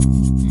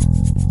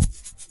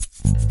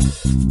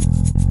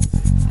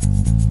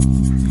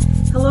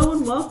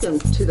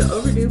welcome to the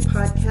Overdue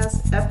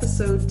Podcast,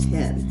 Episode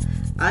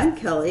 10. I'm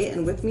Kelly,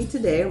 and with me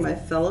today are my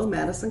fellow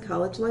Madison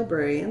College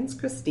librarians,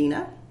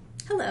 Christina.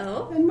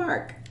 Hello. And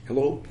Mark.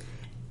 Hello.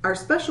 Our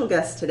special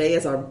guest today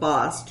is our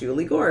boss,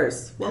 Julie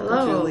Gores. Welcome,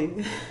 Hello.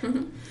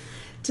 Julie.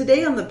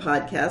 Today on the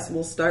podcast,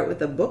 we'll start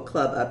with a book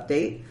club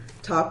update,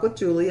 talk with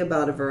Julie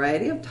about a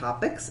variety of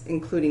topics,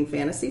 including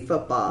fantasy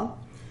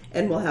football,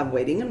 and we'll have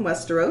Waiting in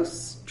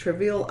Westeros,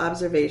 trivial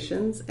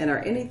observations, and our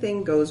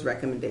Anything Goes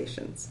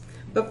recommendations.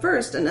 But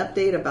first, an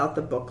update about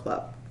the book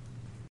club.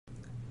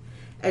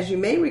 As you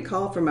may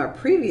recall from our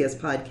previous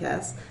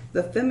podcast,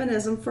 the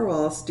Feminism for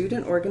All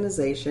student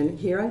organization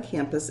here on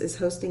campus is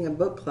hosting a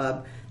book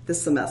club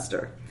this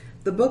semester.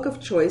 The book of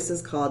choice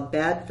is called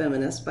Bad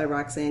Feminist by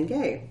Roxane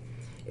Gay.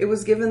 It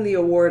was given the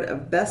award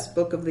of Best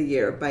Book of the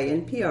Year by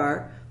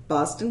NPR,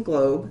 Boston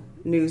Globe,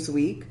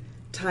 Newsweek,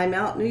 Time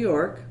Out New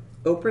York,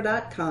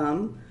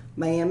 Oprah.com,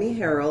 Miami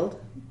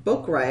Herald,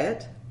 Book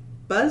Riot,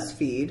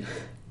 BuzzFeed,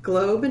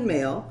 Globe and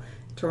Mail,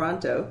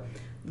 Toronto,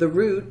 The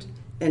Root,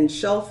 and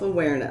Shelf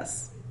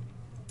Awareness.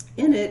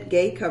 In it,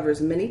 Gay covers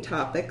many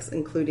topics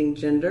including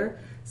gender,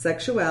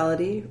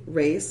 sexuality,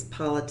 race,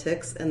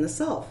 politics, and the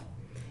self,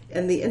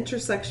 and the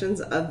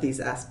intersections of these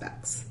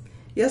aspects.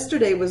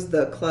 Yesterday was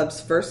the club's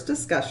first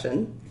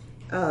discussion.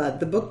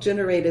 The book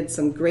generated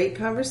some great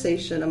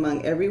conversation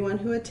among everyone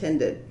who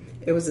attended.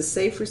 It was a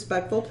safe,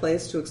 respectful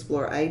place to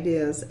explore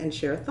ideas and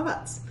share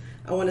thoughts.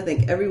 I want to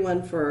thank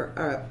everyone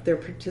for their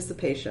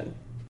participation.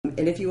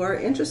 And if you are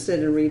interested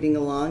in reading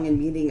along and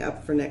meeting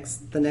up for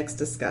the next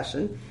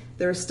discussion,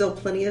 there is still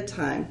plenty of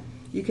time.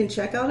 You can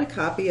check out a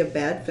copy of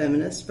Bad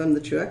Feminist from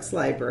the Truex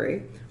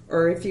Library,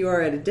 or if you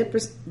are at a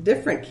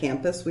different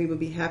campus, we would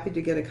be happy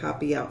to get a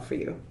copy out for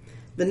you.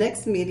 The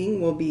next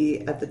meeting will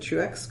be at the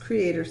Truex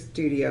Creator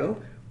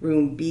Studio,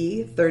 room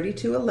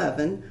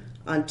B3211,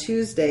 on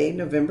Tuesday,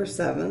 November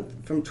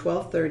 7th, from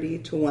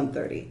 12:30 to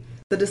 1:30.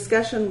 The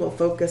discussion will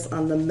focus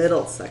on the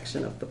middle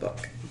section of the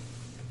book.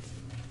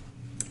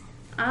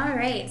 All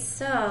right,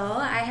 so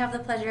I have the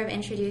pleasure of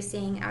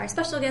introducing our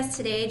special guest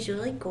today,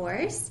 Julie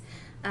Gores.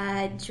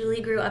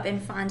 Julie grew up in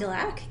Fond du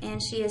Lac, and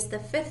she is the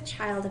fifth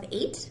child of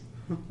 8.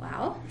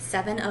 Wow,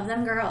 7 of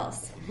them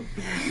girls.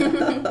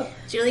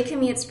 Julie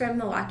commutes from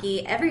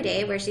Milwaukee every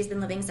day, where she's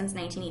been living since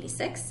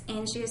 1986,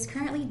 and she is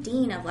currently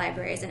Dean of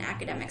Libraries and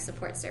Academic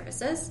Support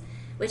Services,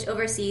 which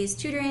oversees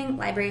tutoring,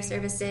 library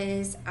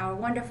services, our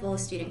wonderful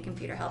student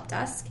computer help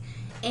desk,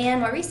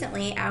 and more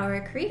recently,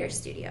 our creator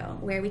studio,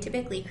 where we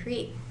typically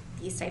create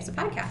these types of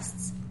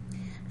podcasts.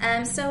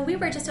 So we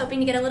were just hoping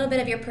to get a little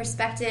bit of your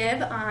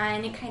perspective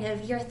on kind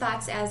of your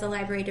thoughts as a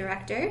library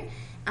director,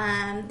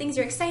 things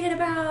you're excited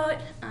about,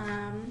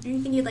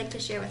 anything you'd like to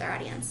share with our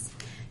audience.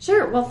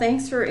 Sure. Well,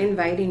 thanks for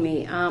inviting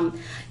me.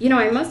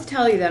 I must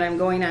tell you that I'm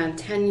going on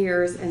 10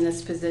 years in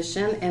this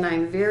position, and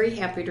I'm very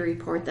happy to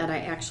report that I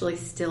actually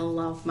still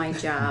love my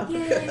job.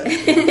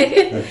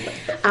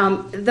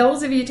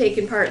 Those of you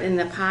taking part in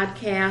the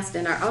podcast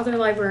and our other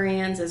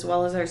librarians, as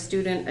well as our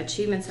Student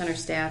Achievement Center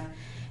staff,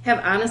 have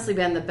honestly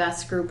been the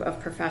best group of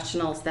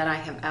professionals that I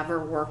have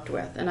ever worked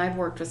with, and I've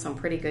worked with some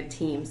pretty good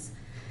teams.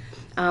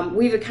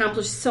 We've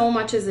accomplished so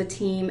much as a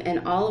team,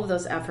 and all of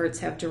those efforts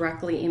have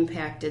directly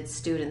impacted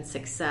student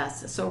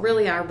success. So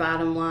really our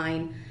bottom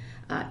line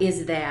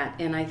is that,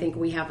 and I think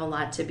we have a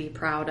lot to be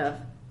proud of.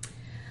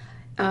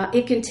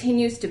 It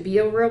continues to be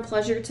a real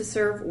pleasure to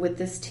serve with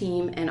this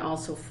team and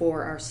also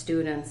for our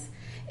students.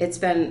 It's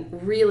been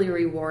really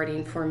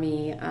rewarding for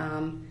me,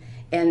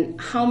 and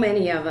how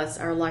many of us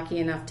are lucky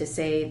enough to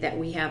say that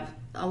we have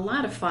a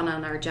lot of fun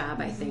on our job,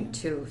 I think,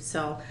 too.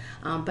 So,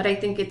 but I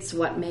think it's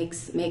what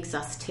makes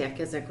us tick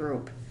as a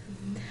group.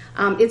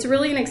 It's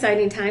really an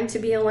exciting time to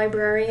be a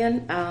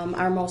librarian.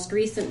 Our most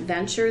recent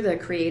venture, the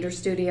Creator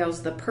Studio,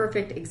 is the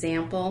perfect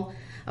example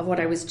of what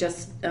I was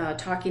just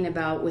talking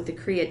about with the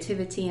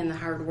creativity and the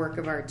hard work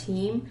of our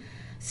team.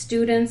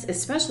 Students,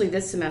 especially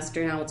this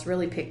semester now, it's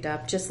really picked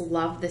up, just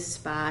love this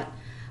spot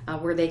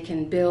where they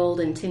can build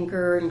and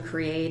tinker and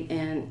create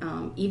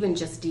and even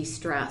just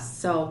de-stress.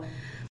 So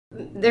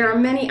there are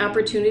many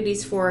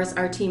opportunities for us.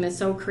 Our team is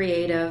so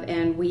creative,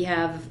 and we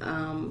have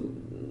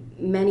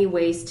many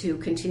ways to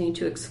continue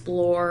to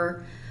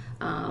explore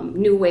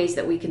new ways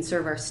that we can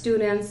serve our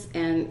students.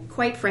 And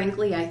quite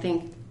frankly, I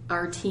think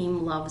our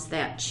team loves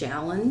that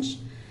challenge.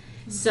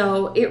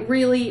 So it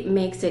really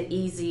makes it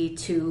easy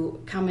to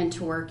come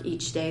into work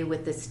each day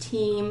with this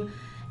team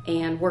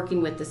and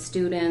working with the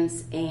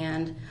students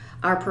and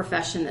our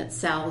profession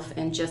itself,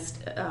 and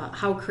just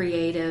how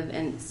creative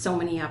and so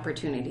many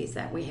opportunities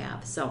that we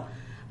have. So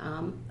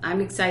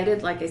I'm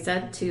excited, like I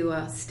said,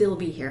 to still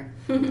be here.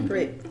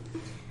 Great.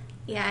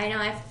 Yeah, I know.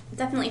 I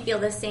definitely feel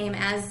the same,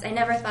 as I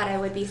never thought I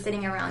would be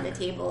sitting around a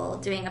table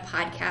doing a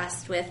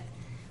podcast with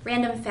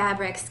random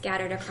fabric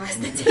scattered across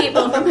the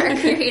table from our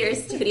creator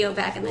studio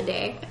back in the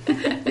day.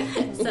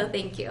 So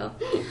thank you.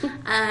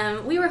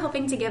 We were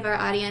hoping to give our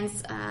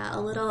audience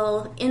a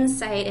little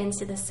insight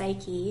into the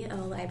psyche of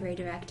a library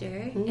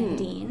director and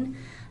dean.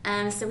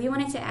 So we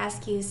wanted to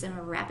ask you some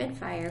rapid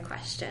fire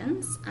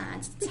questions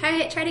to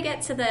try to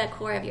get to the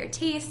core of your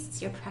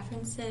tastes, your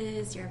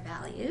preferences, your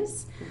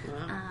values.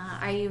 Wow.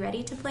 Are you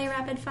ready to play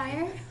rapid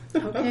fire?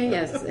 Okay,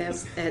 yes,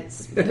 as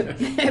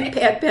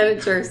Pat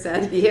Penninger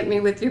said, you hit me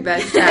with your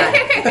best shot.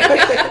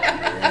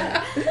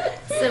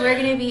 So we're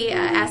going to be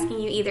asking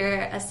you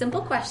either a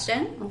simple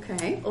question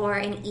Okay. or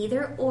an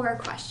either-or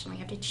question. We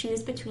have to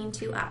choose between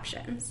two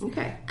options.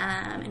 Okay.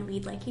 And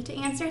we'd like you to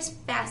answer as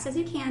fast as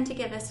you can to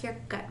give us your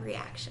gut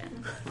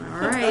reaction. All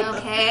right.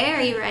 Okay,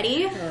 are you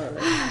ready?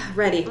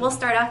 Ready. We'll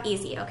start off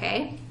easy,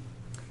 okay?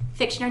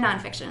 Fiction or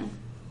nonfiction?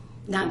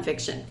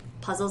 Nonfiction.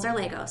 Puzzles or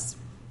Legos?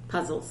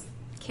 Puzzles.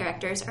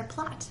 Characters or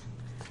plot?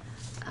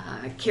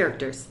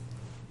 Characters.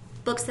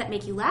 Books that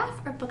make you laugh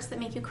or books that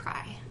make you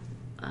cry?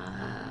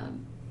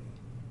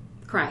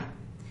 Cry.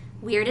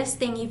 Weirdest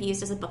thing you've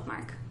used as a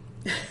bookmark?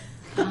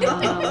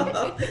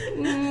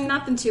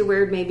 Nothing too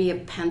weird. Maybe a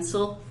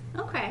pencil.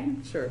 Okay.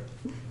 Sure.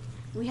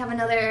 We have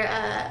another...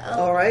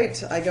 All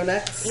right, I go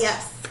next?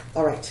 Yes.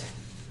 All right.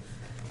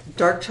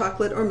 Dark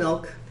chocolate or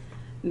milk?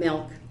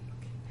 Milk.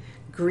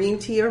 Green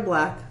tea or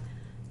black?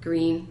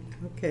 Green.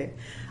 Okay.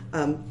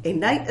 A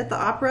night at the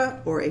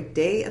opera or a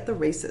day at the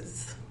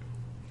races?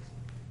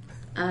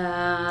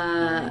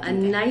 A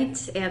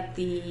night at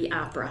the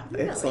opera.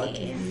 Excellent.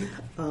 Really?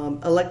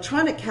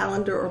 Electronic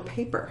calendar or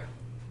paper?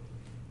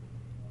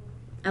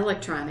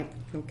 Electronic.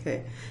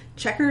 Okay.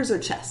 Checkers or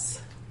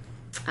chess?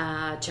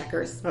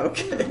 Checkers.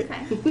 Okay.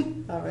 Okay.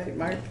 All right,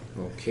 Mark.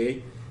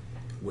 Okay.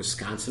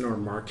 Wisconsin or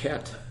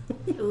Marquette?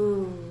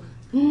 Ooh.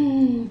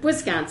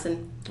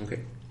 Wisconsin.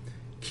 Okay.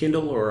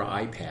 Kindle or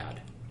iPad?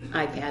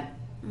 iPad.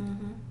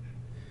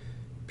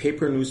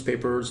 Paper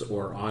newspapers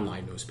or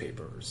online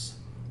newspapers?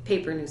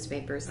 Paper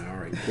newspapers. All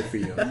right, good for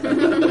you.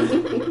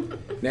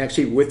 And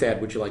actually, with that,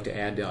 would you like to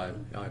add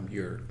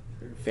your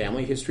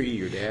family history,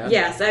 your dad?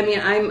 Yes, I mean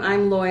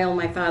I'm loyal.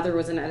 My father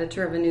was an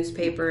editor of a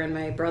newspaper, and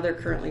my brother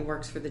currently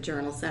works for the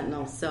Journal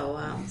Sentinel. So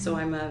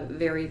I'm a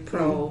very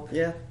pro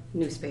Yeah.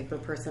 newspaper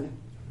person.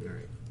 All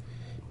right.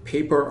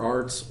 Paper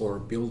arts or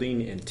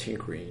building and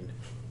tinkering?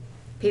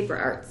 Paper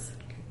arts.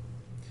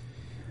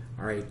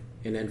 All right.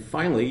 And then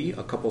finally,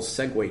 a couple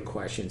segue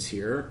questions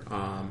here.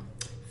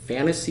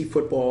 Fantasy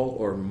football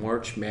or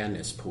March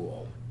Madness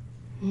pool?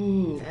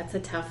 That's a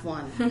tough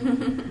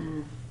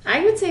one.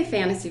 I would say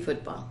fantasy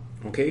football.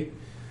 Okay.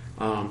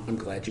 I'm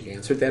glad you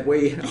answered that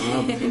way.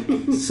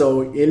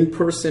 So,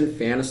 in-person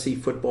fantasy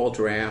football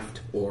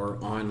draft or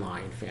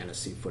online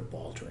fantasy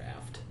football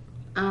draft?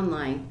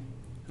 Online.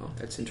 Oh,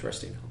 that's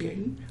interesting. Okay.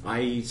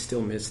 I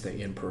still miss the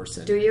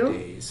in-person Do you?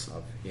 days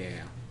of,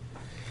 yeah.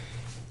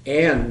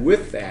 And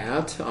with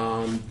that,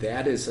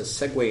 that is a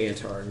segue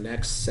into our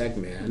next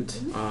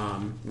segment,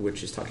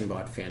 which is talking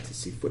about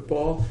fantasy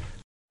football.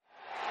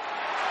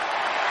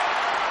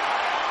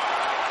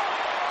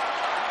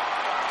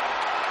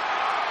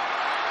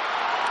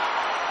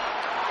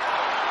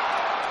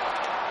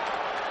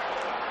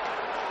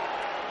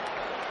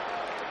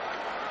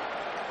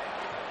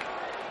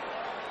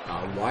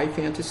 Why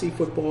fantasy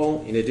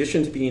football? In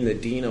addition to being the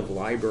Dean of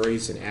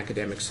Libraries and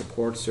Academic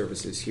Support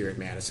Services here at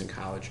Madison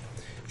College,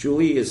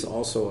 Julie is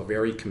also a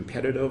very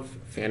competitive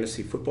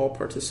fantasy football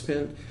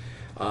participant.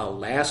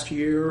 Last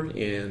year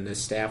in the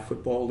staff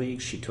football league,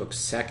 she took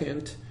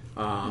second,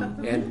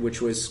 and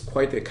which was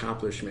quite the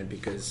accomplishment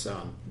because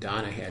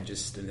Donna had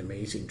just an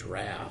amazing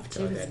draft.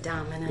 She was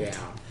dominant.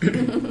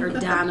 Yeah. Or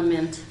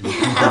dominant.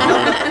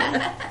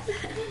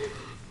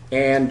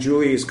 And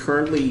Julie is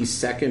currently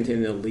second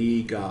in the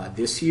league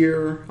this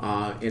year,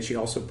 and she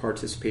also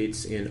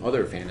participates in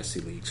other fantasy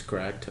leagues,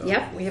 correct?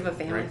 Yep, we have a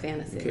family Right.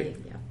 fantasy Okay.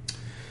 league. Yeah.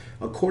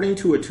 According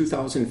to a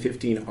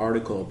 2015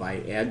 article by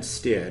Ed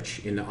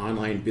Stitch in the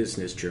Online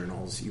Business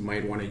Journals, you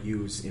might want to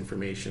use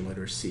information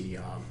literacy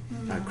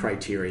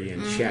criteria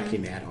in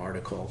checking that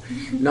article.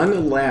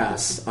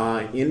 Nonetheless,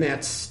 in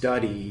that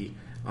study,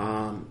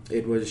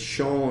 it was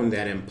shown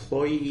that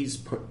employees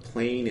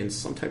playing in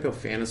some type of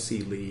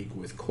fantasy league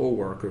with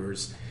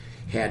coworkers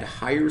had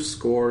higher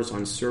scores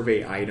on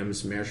survey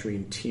items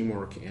measuring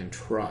teamwork and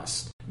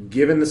trust.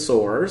 Given the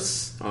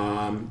source,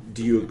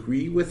 do you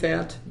agree with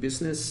that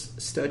business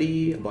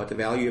study about the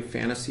value of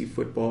fantasy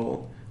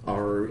football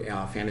or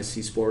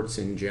fantasy sports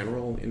in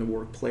general in the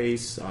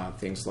workplace?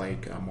 Things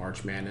like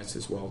March Madness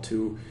as well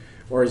too,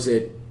 or is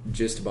it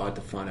just about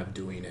the fun of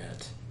doing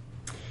it?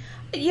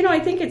 You know, I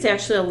think it's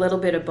actually a little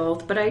bit of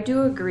both, but I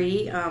do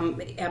agree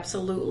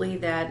absolutely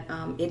that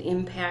it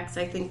impacts,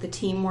 I think, the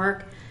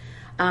teamwork.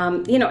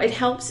 It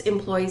helps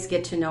employees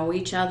get to know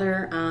each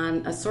other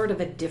on a sort of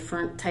a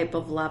different type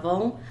of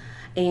level.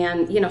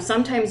 And,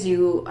 sometimes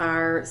you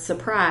are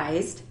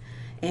surprised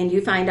and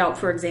you find out,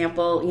 for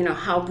example,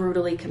 how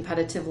brutally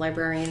competitive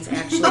librarians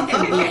actually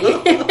can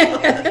be.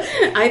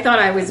 I thought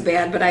I was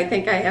bad, but I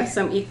think I have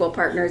some equal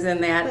partners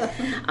in that.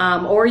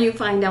 Or you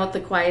find out the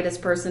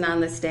quietest person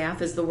on the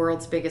staff is the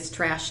world's biggest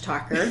trash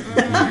talker.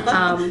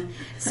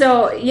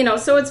 So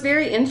it's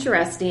very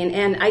interesting.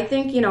 And I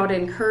think, it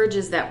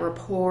encourages that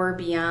rapport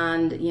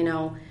beyond,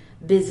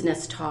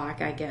 business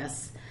talk, I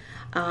guess.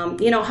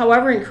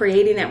 However, in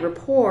creating that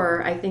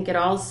rapport, I think it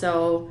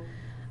also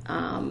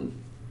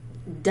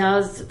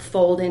does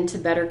fold into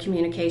better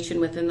communication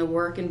within the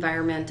work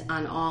environment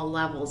on all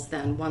levels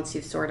then once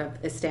you've sort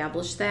of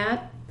established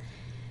that.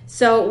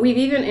 So we've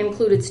even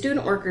included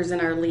student workers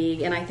in our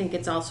league, and I think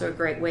it's also a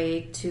great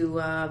way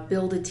to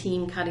build a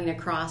team cutting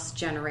across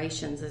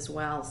generations as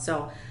well.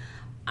 So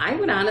I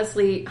would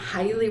honestly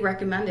highly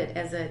recommend it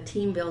as a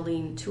team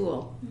building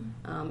tool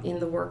in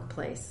the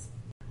workplace.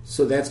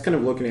 So that's kind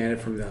of looking at it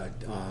from the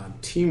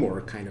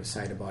teamwork kind of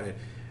side about it.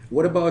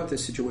 What about the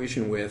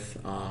situation with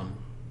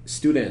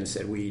students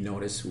that we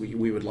notice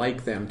we would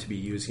like them to be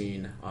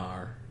using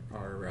our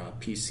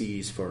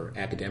PCs for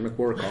academic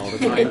work all the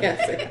time.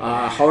 Yes.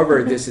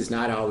 However, this is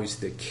not always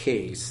the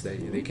case.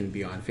 They can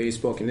be on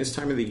Facebook. And this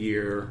time of the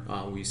year,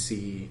 we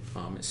see,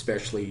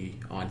 especially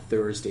on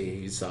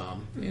Thursdays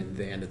and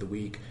the end of the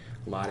week,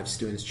 a lot of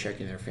students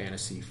checking their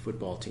fantasy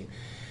football team.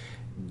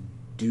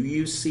 Do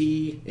you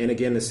see, and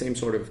again, the same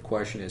sort of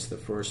question as the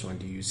first one,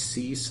 do you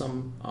see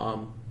some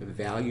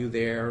value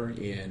there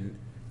in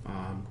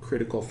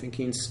critical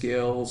thinking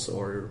skills,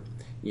 or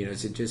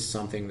is it just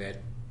something that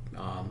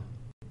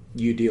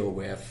you deal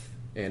with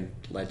and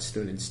let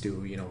students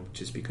do,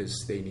 just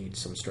because they need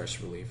some stress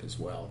relief as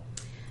well?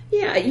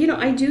 Yeah,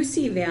 I do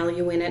see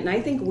value in it, and I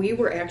think we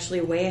were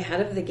actually way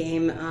ahead of the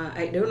game.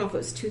 I don't know if it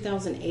was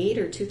 2008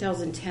 or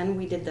 2010,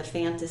 we did the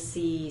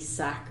fantasy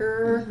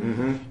soccer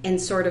and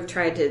sort of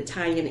tried to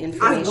tie in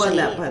information. I won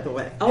that, by the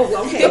way.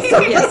 Oh, okay.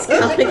 So, yes,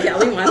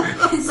 Kelly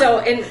won. So,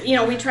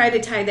 and, we tried to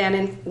tie that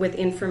in with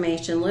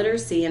information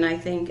literacy, and I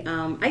think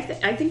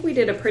I think we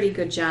did a pretty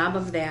good job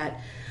of that.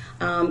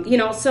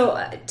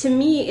 So to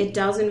me, it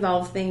does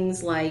involve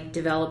things like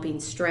developing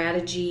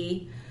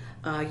strategy,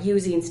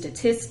 using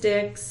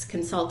statistics,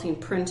 consulting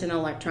print and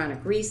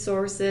electronic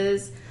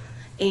resources,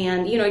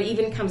 and it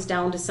even comes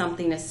down to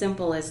something as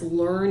simple as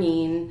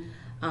learning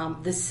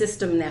the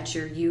system that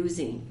you're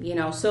using.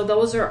 So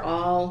those are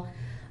all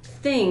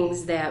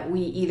things that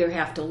we either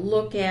have to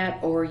look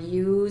at or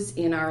use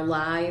in our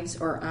lives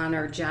or on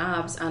our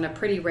jobs on a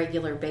pretty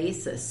regular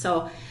basis.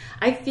 So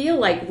I feel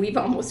like we've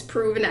almost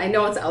proven, I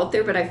know it's out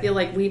there, but I feel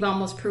like we've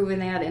almost proven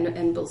that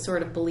and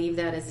sort of believe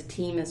that as a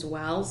team as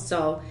well.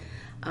 So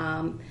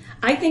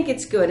I think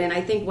it's good, and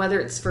I think whether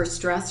it's for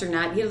stress or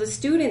not, the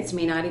students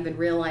may not even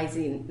realize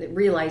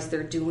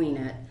they're doing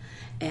it,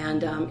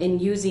 and in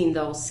using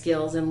those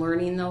skills and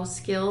learning those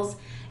skills.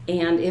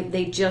 And if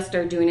they just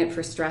are doing it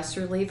for stress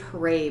relief,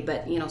 hooray!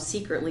 But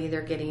secretly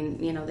they're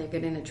getting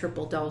a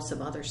triple dose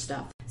of other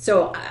stuff.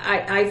 So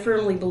I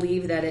firmly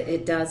believe that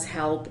it does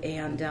help,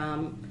 and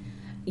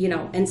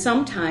and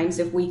sometimes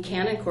if we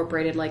can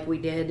incorporate it like we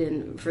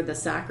did for the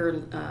soccer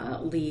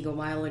league a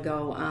while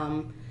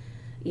ago.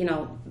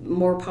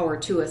 More power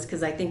to us,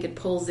 because I think it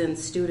pulls in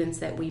students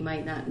that we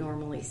might not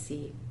normally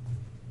see.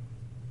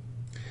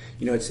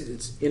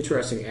 It's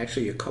interesting.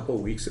 Actually, a couple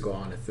of weeks ago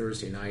on a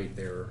Thursday night,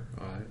 there were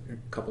a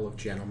couple of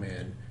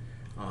gentlemen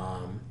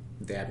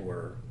that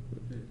were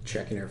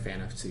checking their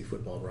fantasy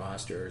football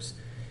rosters,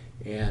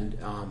 and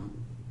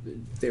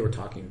they were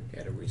talking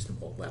at a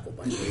reasonable level,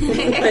 by the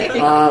way.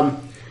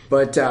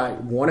 But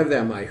one of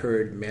them I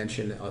heard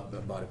mention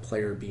about a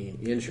player being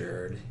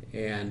injured,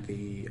 and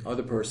the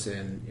other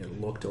person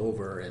looked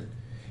over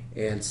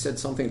and said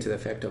something to the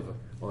effect of,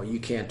 "Oh, you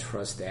can't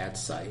trust that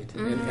site."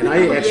 And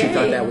I actually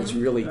thought that was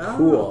really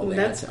cool.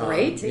 That's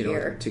great to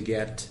hear. To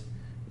get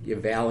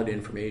valid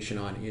information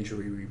on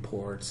injury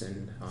reports.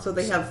 And so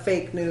they have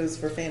fake news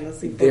for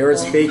fantasy football. There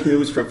is fake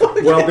news for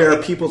there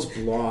are people's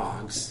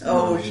blogs.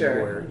 Oh,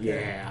 sure.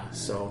 Yeah.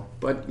 So,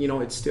 but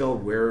it's still,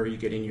 where are you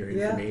getting your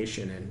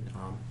information and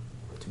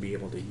to be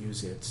able to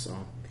use it? So,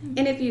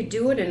 and if you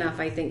do it enough,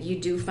 I think you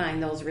do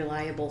find those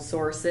reliable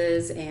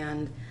sources,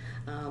 and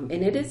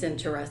it is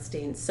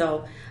interesting.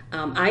 So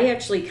I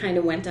actually kind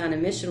of went on a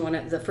mission. One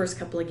of the first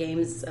couple of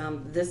games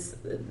this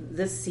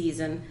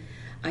season,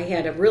 I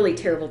had a really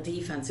terrible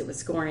defense. It was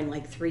scoring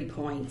like 3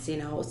 points,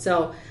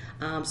 So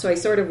I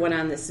sort of went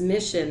on this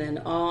mission, and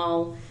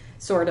all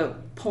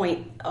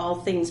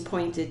things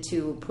pointed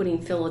to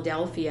putting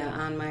Philadelphia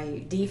on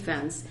my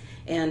defense.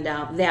 And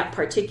that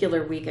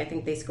particular week, I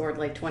think they scored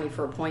like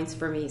 24 points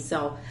for me.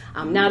 So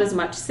not as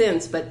much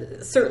since,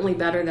 but certainly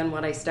better than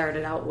what I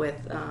started out with.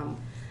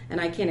 And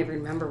I can't even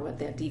remember what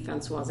that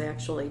defense was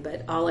actually,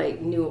 but all I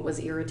knew, it was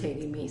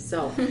irritating me.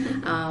 So,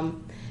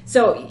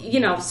 so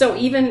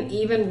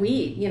even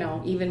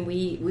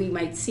we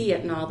might see it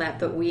and all that,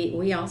 but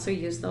we also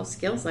use those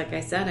skills. Like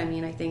I said,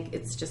 I think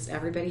it's just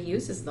everybody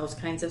uses those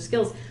kinds of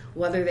skills,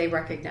 whether they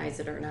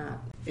recognize it or not.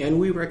 And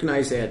we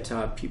recognize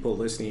that people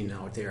listening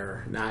out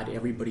there, not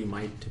everybody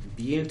might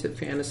be into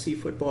fantasy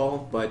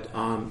football, but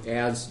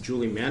as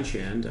Julie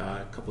mentioned,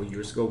 a couple of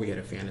years ago we had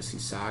a fantasy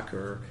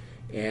soccer.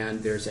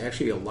 And there's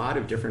actually a lot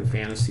of different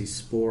fantasy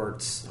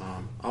sports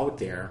out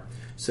there.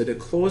 So to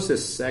close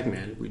this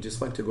segment, we'd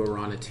just like to go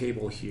around a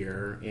table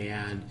here,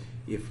 and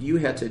if you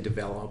had to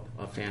develop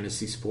a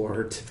fantasy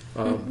sport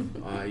of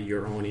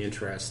your own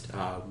interest,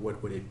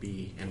 what would it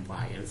be and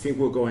why? And I think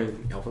we'll go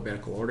in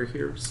alphabetical order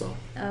here. So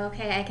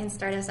Okay, I can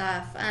start us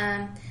off.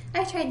 I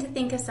tried to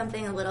think of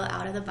something a little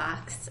out of the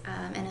box,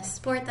 and a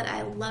sport that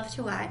I love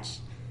to watch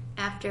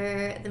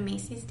after the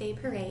Macy's Day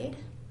Parade.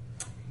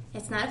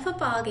 It's not a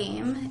football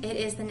game. It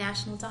is the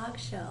National Dog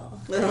Show.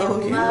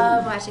 Oh, I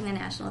love watching the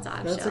National Dog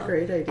Show. That's a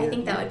great idea. I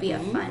think that would be a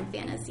fun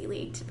fantasy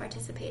league to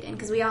participate in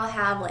because we all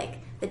have like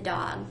the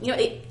dog,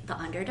 the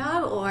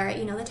underdog, or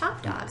the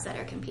top dogs that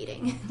are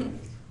competing.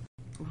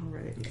 All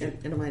right.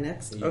 And am I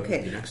next? You-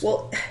 Okay. you're next.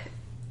 Well,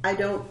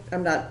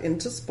 I'm not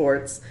into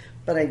sports,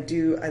 but I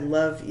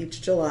love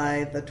each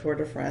July the Tour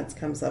de France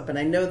comes up, and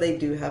I know they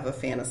do have a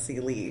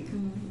fantasy league.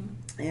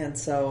 And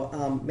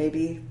so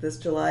maybe this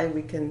July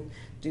we can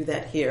do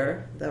that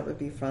here. That would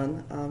be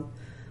fun.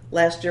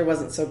 Last year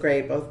wasn't so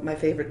great. Both my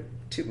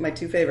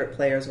two favorite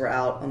players were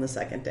out on the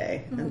second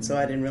day, and so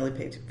I didn't really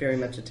pay very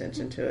much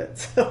attention to it.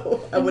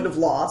 So I would have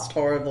lost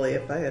horribly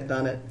if I had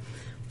done it.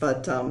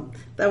 But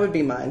that would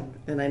be mine,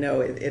 and I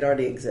know it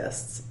already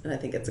exists, and I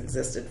think it's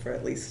existed for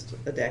at least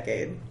a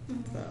decade.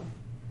 So.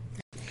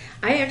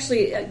 I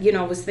actually,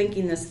 was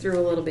thinking this through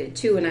a little bit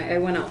too, and I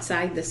went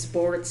outside the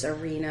sports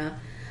arena,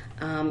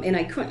 and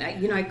I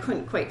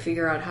couldn't quite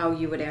figure out how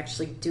you would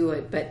actually do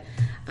it, but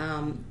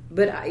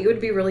it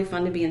would be really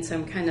fun to be in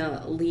some kind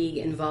of league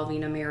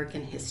involving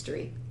American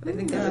history. I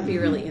think that would be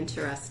really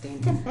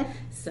interesting.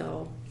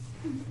 So.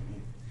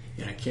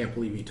 and I can't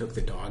believe you took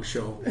the dog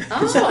show.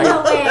 Oh,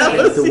 no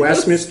way. The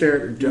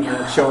Westminster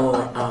show,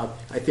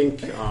 I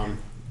think,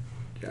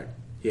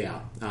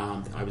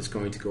 I was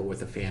going to go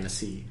with a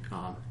fantasy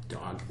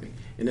dog thing.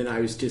 And then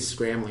I was just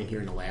scrambling here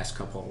in the last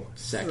couple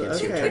seconds.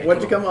 here Okay, to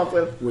what'd you come up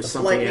with? With A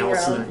something lightning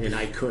else, round? and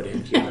I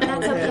couldn't.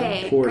 That's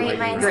okay. Poor Great lightning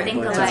minds round.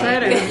 think But, That's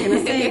right, I alike. was going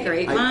to say,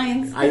 great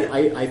minds.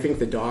 I think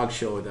the dog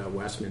show, the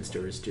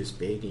Westminster, is just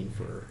begging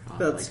for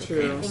That's like true.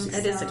 a fantasy.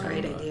 That is a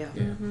great idea.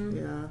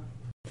 Yeah.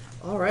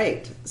 All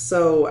right.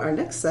 So our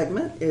next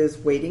segment is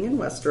Waiting in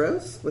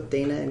Westeros with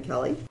Dana and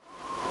Kelly.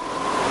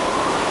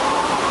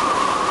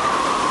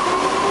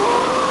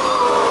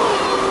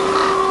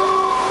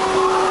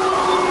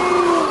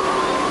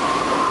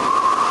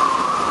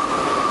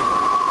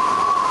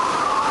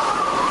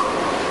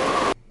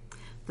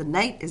 The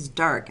night is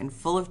dark and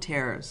full of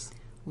terrors.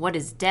 What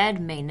is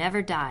dead may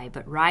never die,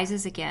 but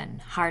rises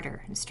again,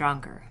 harder and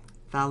stronger.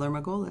 Valor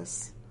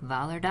Morghulis.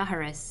 Valar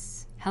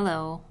Dohaeris.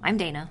 Hello, I'm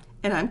Dana,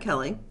 And I'm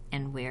Kelly.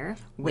 and we're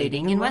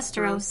Waiting in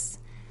Westeros.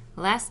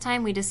 Last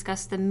time we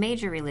discussed the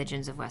major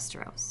religions of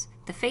Westeros,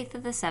 the Faith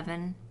of the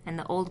Seven, and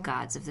the Old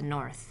Gods of the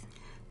North.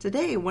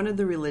 Today, one of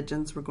the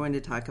religions we're going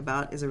to talk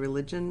about is a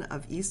religion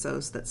of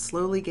Essos that's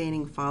slowly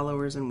gaining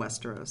followers in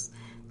Westeros.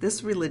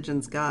 This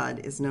religion's god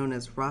is known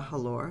as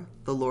Rahalor,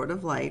 the Lord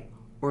of Light,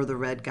 or the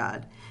Red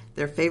God.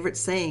 Their favorite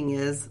saying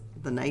is,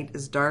 "The night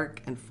is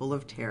dark and full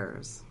of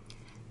terrors."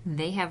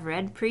 They have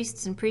red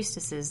priests and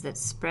priestesses that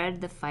spread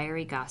the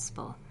fiery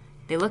gospel.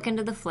 They look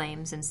into the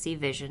flames and see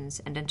visions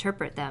and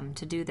interpret them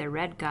to do their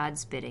red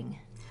god's bidding.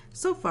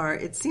 So far,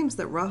 it seems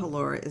that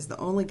Rahalor is the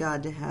only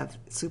god to have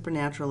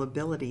supernatural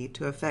ability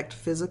to affect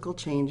physical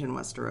change in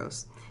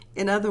Westeros.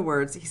 In other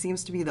words, he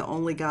seems to be the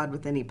only god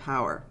with any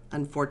power,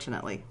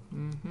 unfortunately.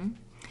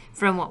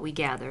 From what we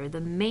gather, the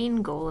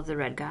main goal of the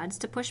Red God's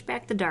to push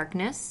back the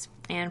darkness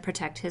and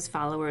protect his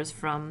followers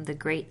from the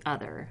Great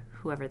Other,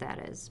 whoever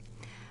that is.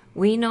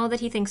 We know that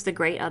he thinks the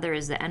Great Other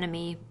is the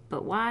enemy,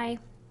 but why?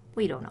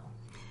 We don't know.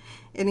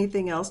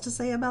 Anything else to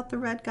say about the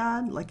Red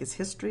God, like his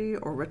history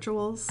or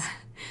rituals?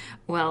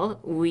 Well,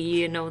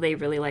 we know they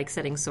really like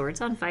setting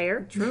swords on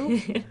fire. True.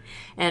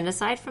 And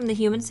aside from the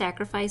human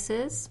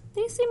sacrifices,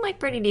 they seem like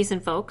pretty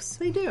decent folks.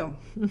 They do.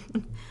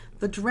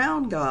 The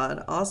Drowned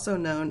God, also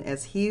known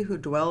as He Who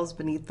Dwells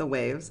Beneath the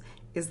Waves,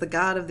 is the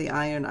god of the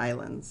Iron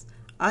Islands.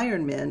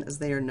 Iron Men, as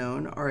they are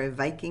known, are a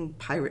Viking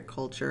pirate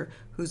culture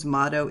whose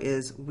motto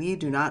is, "We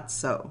do not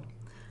sow."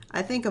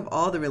 I think of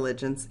all the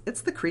religions,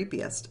 it's the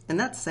creepiest, and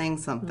that's saying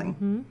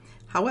something.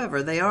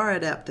 However, they are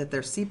adept at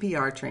their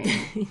CPR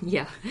training.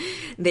 Yeah,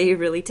 they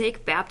really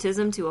take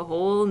baptism to a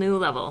whole new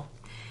level.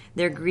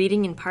 Their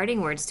greeting and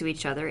parting words to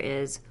each other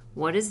is,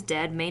 "What is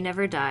dead may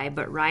never die,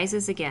 but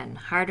rises again,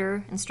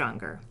 harder and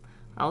stronger."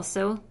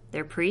 Also,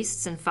 their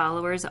priests and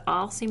followers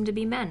all seem to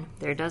be men.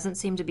 There doesn't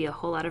seem to be a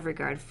whole lot of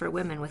regard for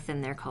women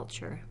within their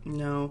culture.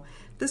 No,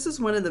 this is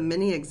one of the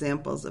many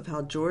examples of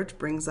how George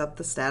brings up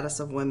the status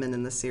of women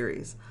in the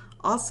series.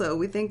 Also,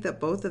 we think that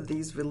both of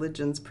these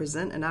religions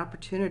present an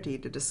opportunity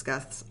to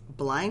discuss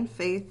blind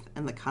faith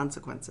and the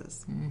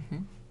consequences.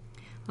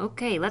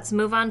 Okay, let's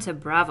move on to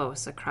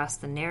Braavos across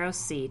the narrow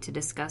sea to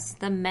discuss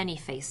the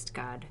many-faced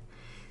god.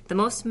 The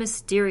most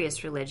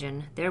mysterious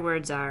religion, their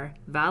words are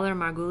Valar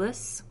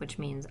Morghulis, which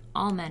means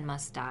all men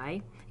must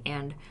die,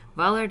 and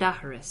Valar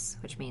Dohaeris,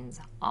 which means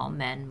all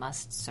men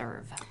must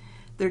serve.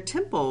 Their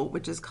temple,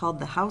 which is called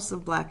the House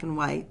of Black and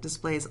White,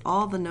 displays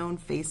all the known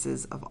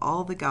faces of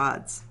all the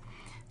gods.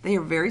 They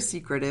are very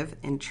secretive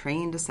and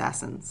trained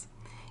assassins.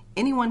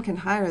 Anyone can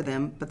hire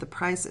them, but the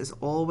price is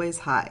always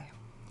high.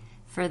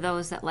 For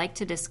those that like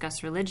to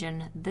discuss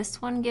religion,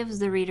 this one gives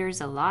the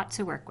readers a lot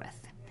to work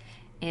with.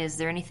 Is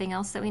there anything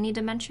else that we need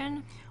to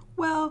mention?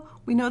 Well,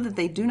 we know that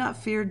they do not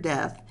fear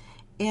death,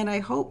 and I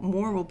hope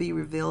more will be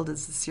revealed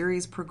as the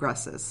series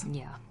progresses.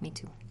 Yeah, me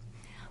too.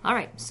 All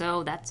right,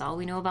 so that's all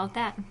we know about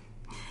that.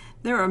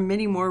 There are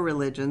many more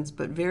religions,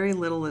 but very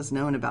little is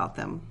known about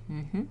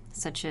them.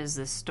 Such as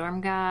the storm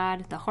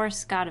god, the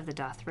horse god of the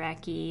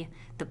Dothraki,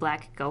 the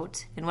black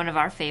goat, and one of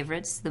our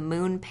favorites, the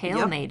moon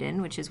pale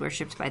maiden, which is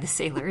worshipped by the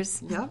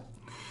sailors. Yep.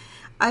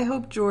 I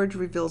hope George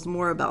reveals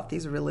more about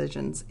these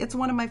religions. It's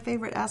one of my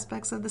favorite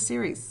aspects of the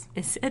series.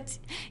 Is it?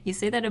 You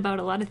say that about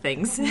a lot of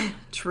things.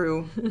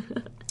 True.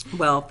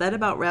 Well, that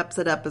about wraps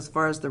it up as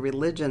far as the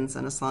religions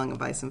in A Song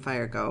of Ice and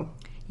Fire go.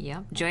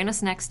 Yep. Join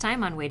us next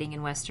time on Waiting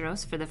in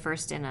Westeros for the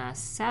first in a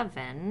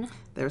 7-part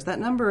There's that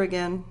number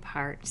again.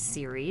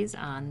 series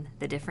on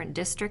the different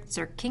districts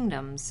or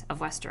kingdoms of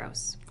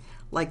Westeros.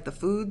 Like the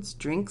foods,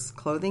 drinks,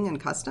 clothing, and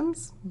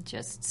customs?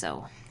 Just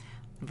so.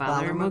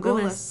 Valar Valar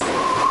Morghulis.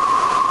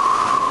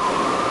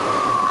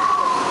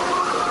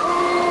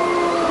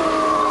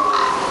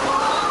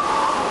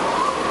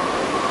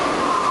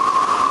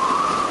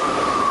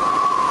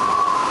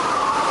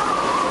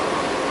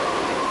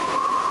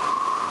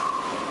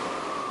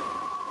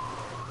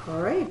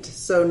 All right,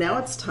 so now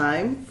it's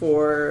time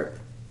for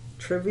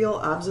Trivial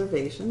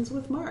Observations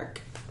with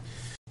Mark.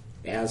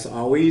 As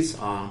always,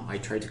 I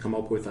tried to come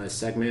up with a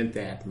segment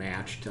that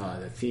matched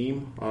the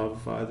theme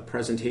of the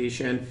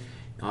presentation.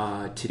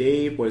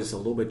 Today was a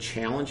little bit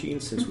challenging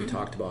since we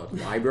talked about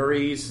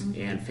libraries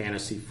and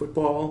fantasy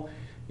football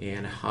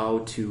and how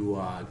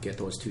to get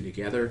those two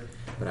together.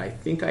 But I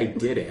think I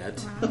did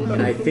it,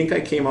 and I think I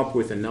came up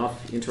with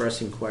enough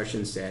interesting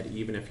questions that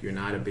even if you're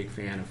not a big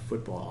fan of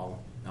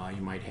football,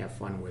 you might have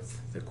fun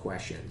with the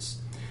questions.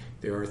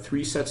 There are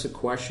 3 sets of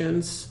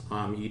questions.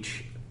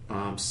 Each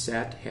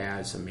set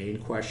has a main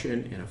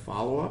question and a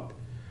follow-up.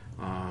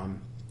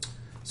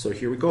 So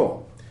here we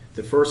go.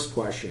 The first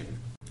question.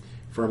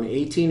 From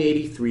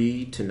 1883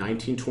 to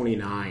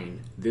 1929,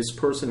 this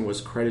person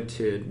was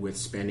credited with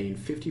spending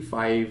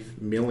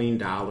 $55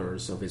 million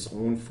of his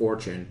own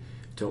fortune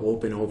to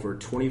open over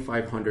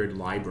 2,500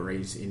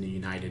 libraries in the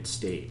United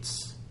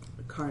States.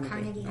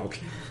 Carnegie.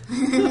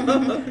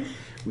 Okay.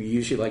 We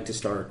usually like to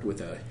start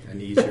with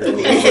an easier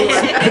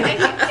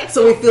question.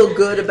 So we feel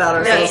good about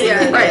ourselves.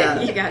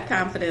 Right. You got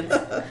confidence.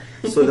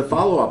 So the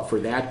follow-up for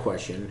that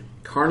question,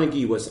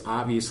 Carnegie was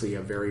obviously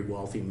a very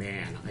wealthy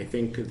man. I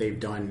think they've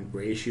done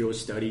ratio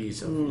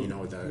studies of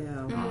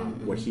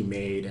what he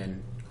made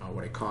and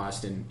what it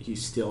cost, and he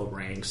still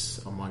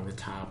ranks among the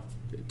top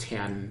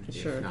 10,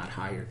 if not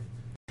higher.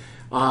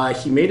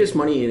 He made his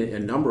money in a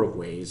number of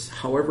ways.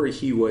 However,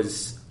 he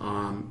was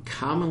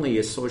commonly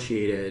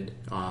associated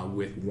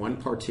with one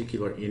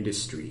particular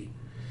industry.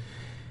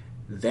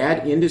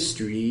 That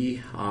industry,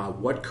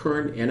 what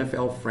current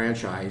NFL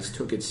franchise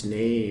took its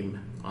name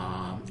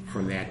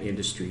from that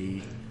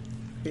industry?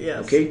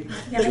 Yes. Okay,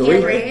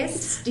 Julie?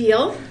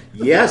 Steel.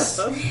 Yes,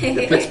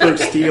 the Pittsburgh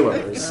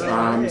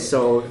Steelers.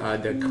 So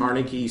the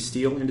Carnegie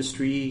steel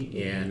industry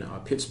in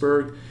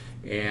Pittsburgh,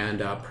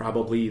 and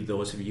probably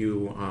those of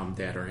you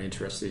that are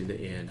interested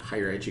in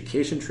higher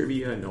education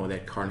trivia know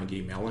that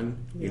Carnegie Mellon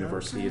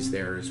University is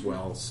there as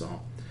well.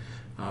 So,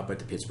 but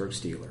the Pittsburgh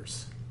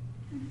Steelers.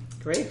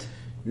 Great.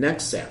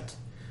 Next set.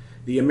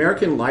 The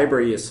American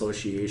Library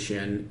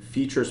Association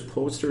features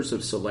posters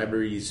of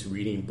celebrities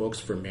reading books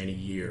for many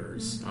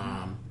years.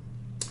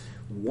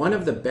 One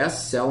of the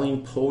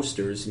best-selling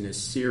posters in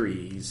this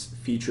series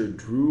featured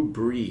Drew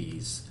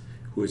Brees,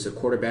 who is a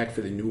quarterback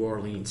for the New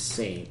Orleans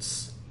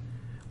Saints.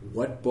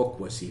 What book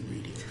was he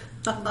reading?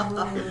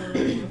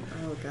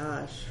 Oh,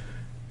 gosh.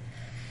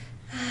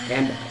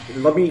 And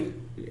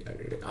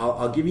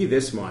I'll give you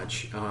this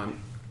much.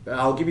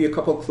 I'll give you a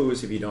couple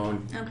clues if you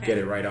don't get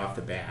it right off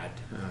the bat.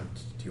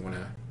 Do you want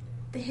to?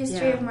 The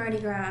history of Mardi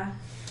Gras.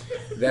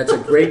 That's a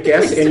great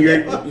guess, and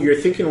you're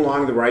thinking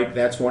along the right.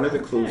 That's one of the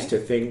clues to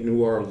think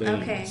New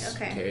Orleans.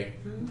 Okay.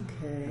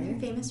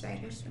 Famous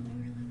writers from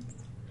New Orleans.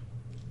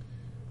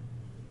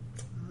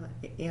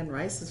 Anne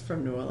Rice is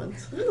from New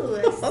Orleans.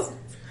 Ooh,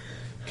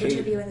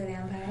 Interview with a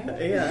Vampire.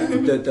 Yeah.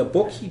 The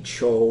book he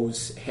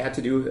chose had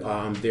to do.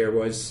 There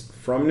was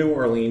from New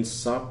Orleans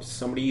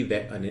somebody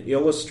an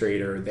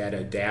illustrator that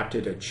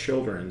adapted a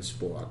children's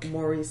book.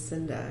 Maurice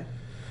Sendak.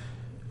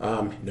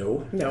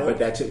 No, but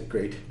that's a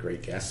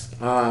great guess.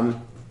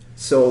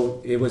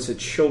 So it was a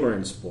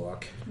children's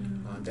book.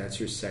 That's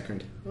your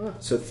second.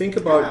 So think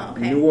about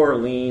New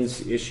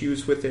Orleans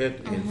issues with it,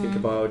 and think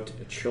about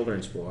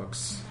children's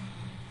books.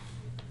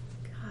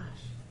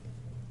 Gosh.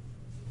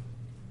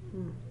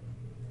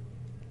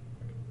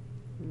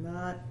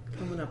 Not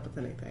coming up with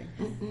anything.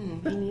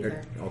 Me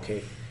neither.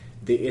 Okay.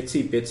 The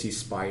Itsy Bitsy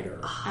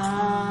Spider.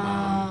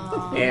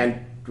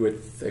 And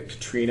with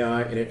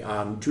Katrina,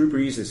 and Drew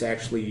Brees has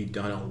actually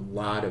done a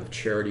lot of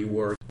charity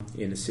work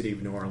in the city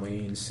of New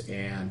Orleans,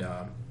 and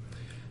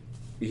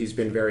he's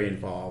been very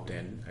involved,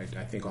 and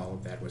I think all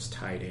of that was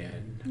tied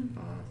in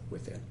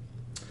with it.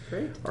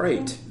 Great. All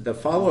right, the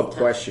follow-up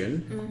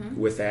question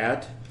with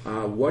that,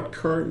 what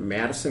current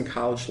Madison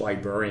College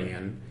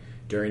librarian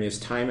during his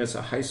time as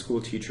a high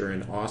school teacher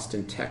in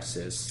Austin,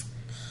 Texas,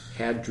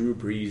 had Drew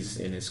Brees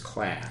in his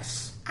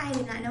class? I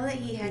did not know that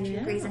he had Drew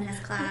Brees in his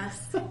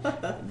class.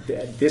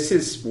 This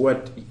is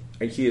what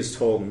he has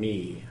told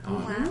me.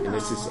 Wow. And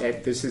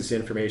this is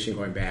information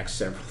going back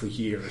several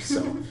years.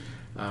 So,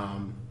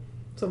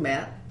 So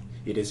Matt?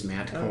 it is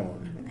Matt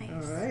Cohn.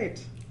 Nice. All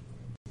right.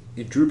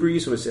 Drew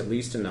Brees was at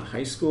least in the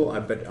high school,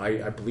 but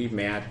I believe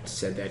Matt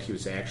said that he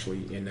was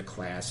actually in the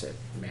class that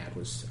Matt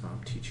was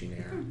teaching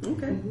there.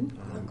 Okay.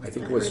 I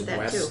think it I was heard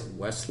that too.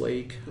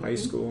 Westlake High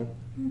School.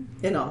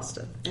 In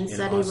Austin. And In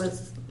said Austin. he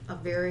was a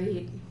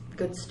very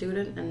good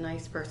student and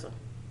nice person.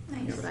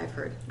 Nice. That's what I've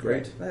heard.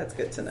 Great. That's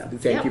good to know.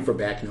 Thank you for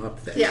backing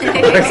up that. Yeah,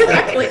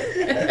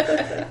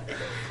 exactly.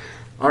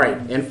 All right,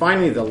 and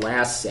finally the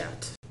last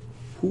set.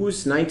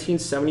 Whose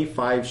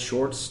 1975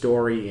 short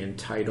story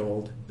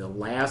entitled The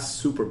Last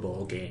Super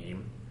Bowl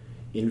Game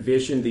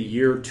envisioned the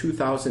year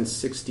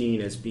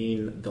 2016 as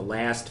being the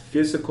last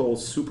physical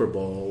Super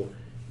Bowl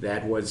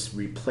that was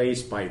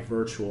replaced by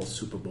virtual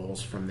Super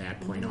Bowls from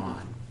that point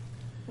on?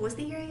 What was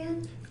the year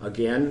again?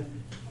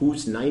 Again,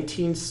 whose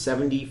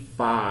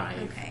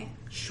 1975 Okay.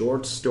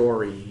 short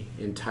story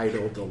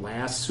entitled The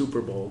Last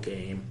Super Bowl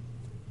Game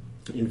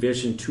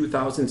envisioned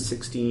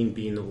 2016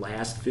 being the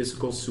last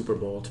physical Super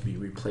Bowl to be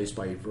replaced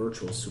by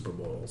virtual Super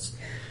Bowls.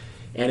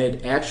 And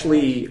it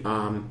actually,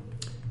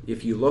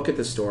 if you look at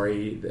the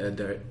story,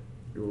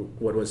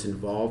 what was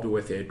involved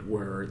with it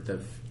were the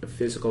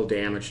physical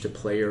damage to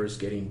players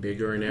getting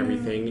bigger and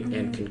everything,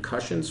 and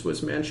concussions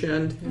was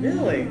mentioned.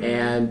 Really?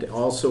 And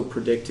also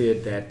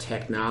predicted that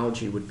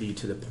technology would be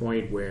to the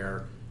point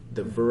where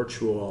the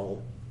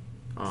virtual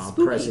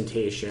Spooky.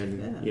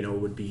 presentation, Yeah.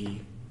 would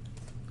be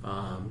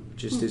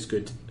just as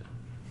good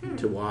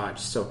to watch.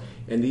 So,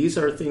 and these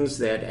are things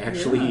that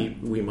actually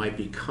we might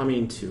be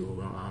coming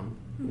to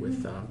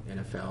with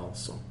NFL.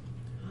 So,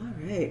 All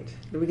right.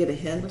 Did we get a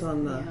hint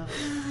on the...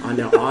 Yeah. on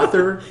the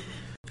author,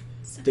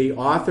 the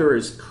author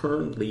is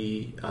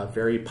currently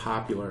very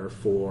popular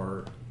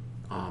for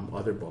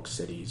other books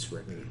that he's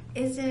written.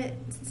 Is it?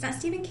 It's not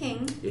Stephen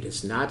King. It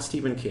is not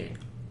Stephen King.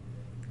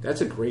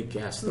 That's a great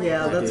guess. Though.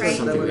 Yeah, That is that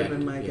something would have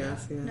been my yeah.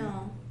 guess. Yeah.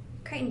 No.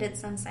 Crichton did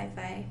some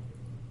sci-fi.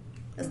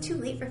 It was too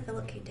late for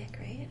Philip K. Dick,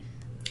 right?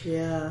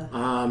 Yeah.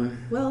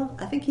 Um, Well,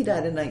 I think he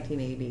died in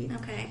 1980.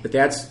 Okay. but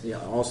that's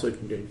also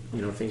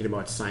thinking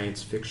about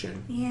science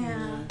fiction.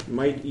 Yeah. You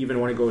might even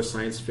want to go with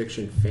science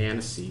fiction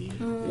fantasy.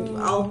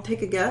 I'll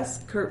take a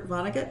guess. Kurt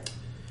Vonnegut?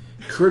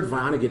 Kurt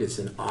Vonnegut is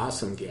an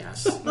awesome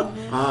guess.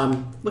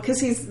 Because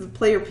he's the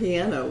player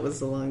piano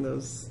was along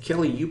those...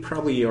 Kelly, you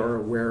probably are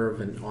aware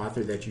of an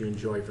author that you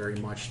enjoy very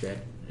much that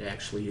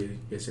actually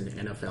is an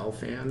NFL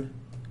fan.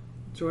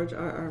 George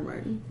R.R.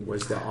 Martin.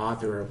 Was the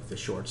author of the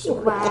short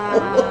story.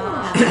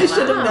 Wow. I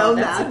should have known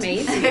That's that.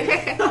 amazing.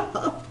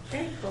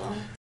 Very cool.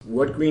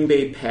 What Green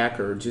Bay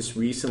Packer just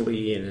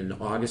recently in an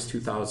August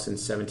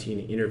 2017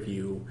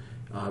 interview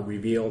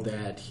revealed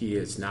that he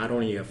is not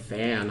only a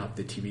fan of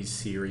the TV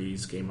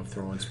series Game of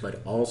Thrones,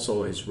 but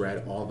also has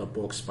read all the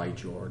books by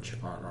George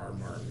R.R.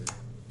 Martin.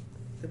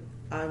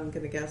 I'm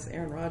going to guess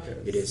Aaron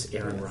Rodgers. It is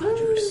Aaron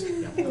Rodgers.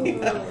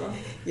 Yep.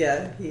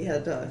 Yeah, he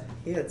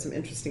had some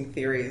interesting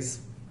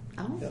theories.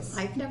 Oh, Yes.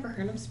 I've never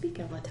heard him speak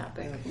on the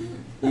topic.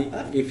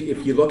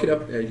 If you look it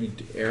up,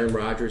 Aaron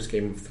Rodgers,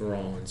 Game of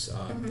Thrones,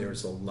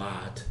 there's a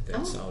lot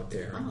that's out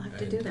there. I'll have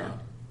to do that.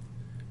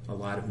 A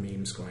lot of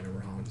memes going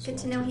around. as Good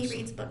to well, know he too.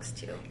 reads books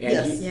too. And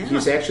Yes.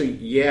 he's actually,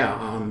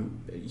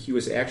 he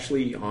was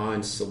actually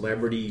on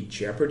Celebrity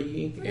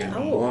Jeopardy and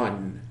Oh.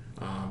 won.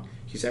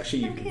 He's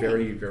actually Okay.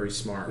 very, very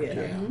smart. Yeah.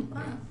 Yeah.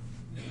 Wow.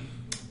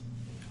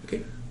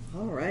 Okay.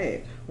 All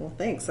right. Well,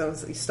 thanks.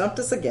 You stumped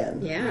us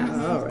again.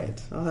 Yeah. All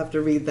right. I'll have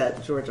to read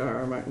that George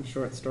R.R. Martin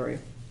short story.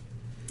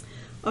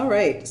 All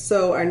right.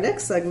 So our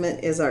next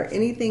segment is our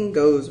Anything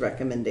Goes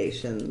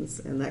recommendations,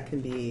 and that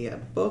can be a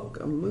book,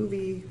 a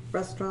movie,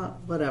 restaurant,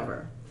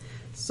 whatever.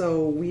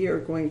 So we are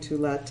going to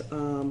let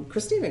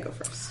Christina go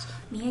first.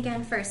 Me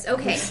again first.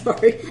 Okay.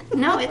 Sorry.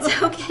 No,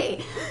 it's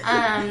okay.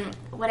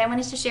 What I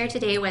wanted to share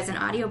today was an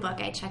audiobook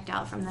I checked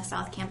out from the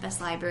South Campus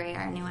Library,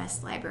 our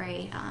newest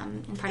library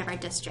in part of our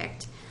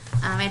district.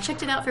 I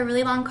checked it out for a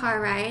really long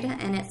car ride,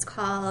 and it's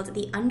called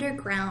The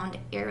Underground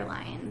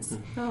Airlines.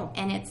 Oh.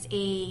 And it's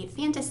a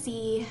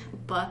fantasy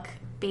book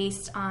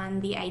based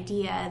on the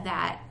idea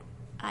that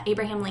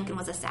Abraham Lincoln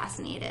was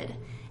assassinated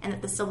and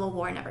that the Civil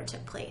War never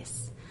took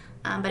place.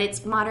 But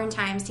it's modern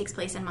times, takes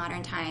place in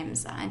modern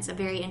times. It's a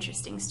very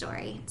interesting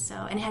story.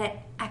 And it had an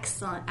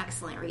excellent,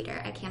 excellent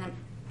reader.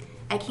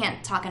 I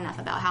can't talk enough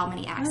about how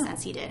many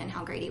accents he did and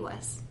how great he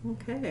was.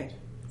 Okay.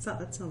 So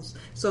that sounds.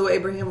 So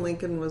Abraham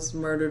Lincoln was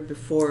murdered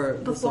before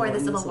the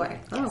Civil War.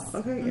 Oh, Yes.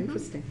 okay,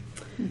 interesting.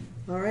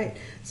 All right.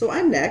 So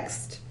I'm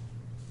next,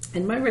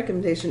 and my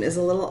recommendation is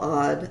a little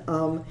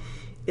odd.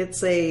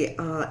 It's a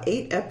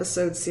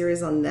 8-episode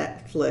series on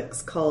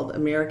Netflix called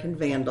American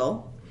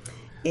Vandal,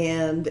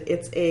 and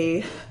it's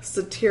a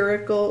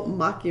satirical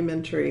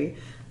mockumentary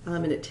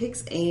and it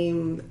takes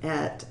aim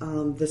at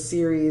the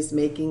series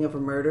Making of a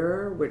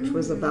Murderer, which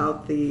was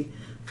about the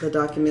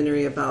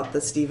documentary about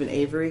the Stephen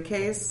Avery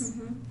case.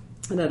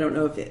 And I don't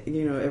know if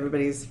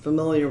everybody's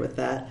familiar with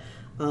that.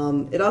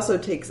 It also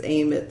takes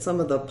aim at some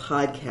of the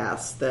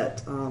podcasts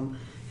that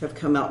have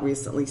come out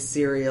recently,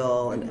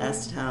 Serial and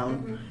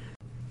S-Town.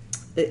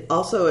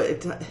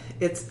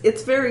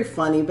 It's very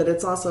funny, but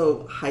it's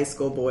also high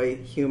school boy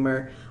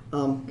humor.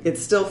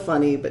 It's still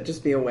funny, but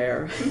just be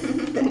aware.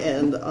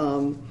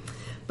 And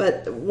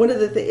but one of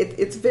the things,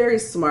 it's very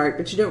smart,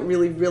 but you don't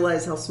really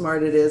realize how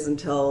smart it is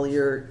until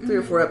you're 3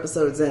 or 4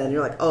 episodes in.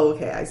 You're like, oh,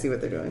 okay, I see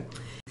what they're doing.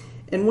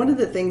 And one of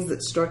the things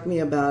that struck me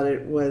about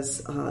it was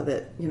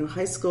that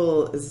high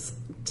school is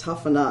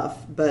tough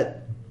enough,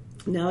 but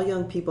now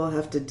young people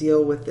have to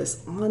deal with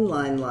this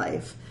online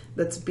life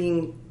that's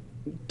being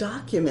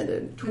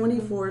documented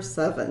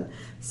 24/7.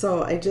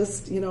 So I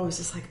just, was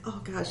just like, oh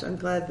gosh, I'm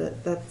glad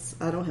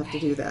I don't have to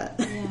do that.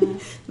 Yeah.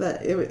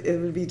 That it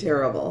would be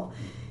terrible.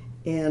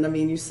 And I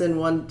mean, you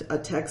send a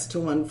text to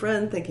one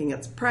friend thinking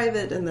it's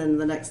private, and then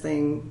the next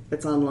thing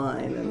it's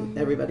online and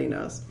everybody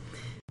knows.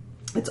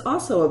 It's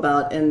also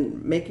about,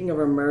 in Making of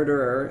a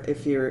Murderer,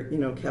 if you're,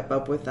 kept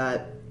up with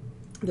that,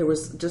 there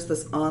was just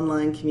this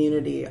online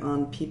community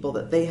on people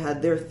that they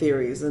had their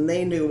theories and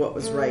they knew what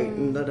was right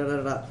and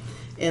da-da-da-da.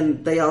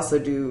 And they also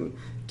do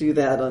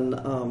that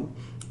on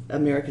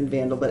American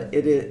Vandal, but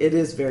it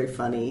is very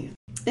funny.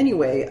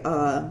 Anyway,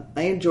 I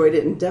enjoyed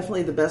it, and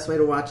definitely the best way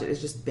to watch it is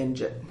just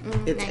binge it.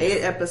 It's nice.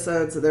 8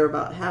 episodes, so they're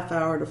about half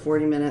hour to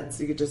 40 minutes.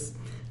 You could just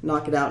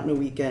knock it out in a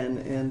weekend,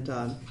 and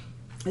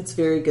it's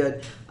very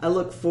good. I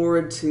look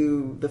forward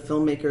to the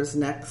filmmaker's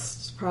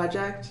next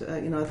project.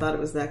 I thought it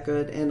was that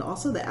good, and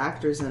also the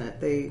actors in it.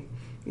 They,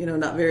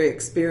 not very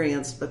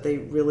experienced, but they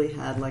really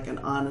had like an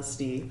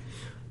honesty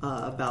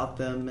about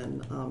them,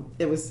 and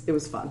it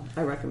was fun.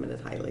 I recommend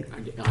it highly.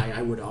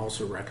 I would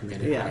also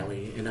recommend it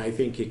highly, and I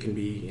think it can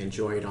be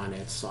enjoyed on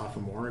a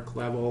sophomoric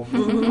level.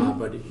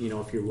 But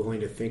if you're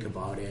willing to think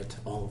about it,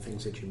 all the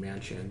things that you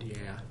mentioned,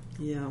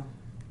 yeah,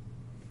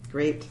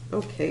 great.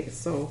 Okay,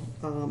 so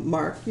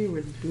Mark, you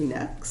would be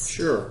next.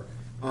 Sure.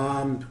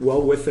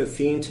 Well, with the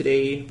theme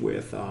today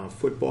with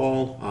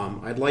football,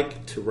 I'd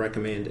like to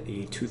recommend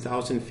a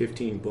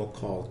 2015 book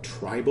called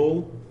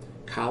Tribal: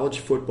 College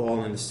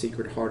Football in the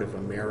Secret Heart of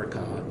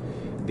America.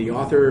 The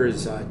author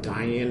is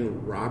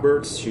Diane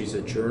Roberts. She's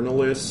a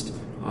journalist,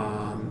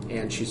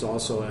 and she's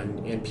also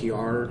an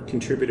NPR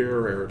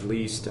contributor, or at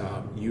least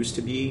used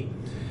to be.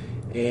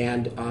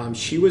 And when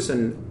she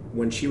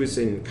was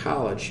in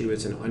college, she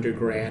was an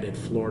undergrad at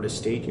Florida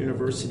State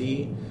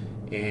University,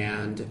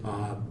 and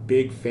a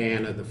big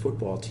fan of the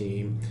football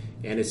team,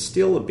 and is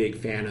still a big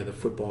fan of the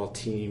football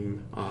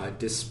team,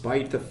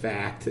 despite the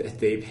fact that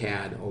they've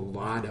had a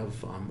lot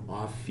of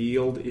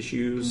off-field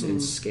issues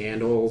and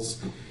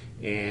scandals.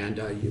 And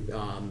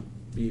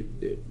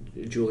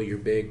Julie, you're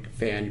a big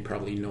fan. You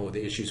probably know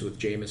the issues with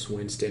Jameis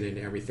Winston and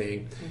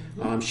everything.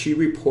 She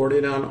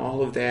reported on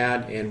all of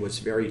that and was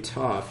very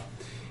tough.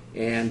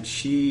 And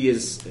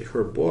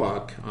her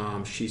book,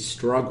 she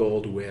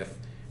struggled with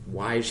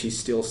why she's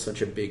still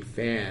such a big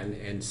fan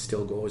and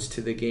still goes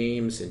to the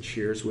games and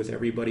cheers with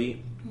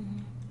everybody.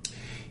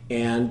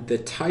 And the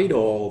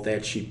title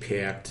that she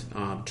picked,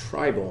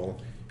 Tribal,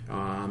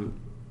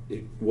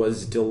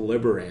 was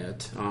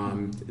deliberate.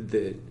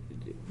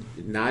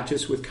 Not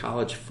just with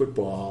college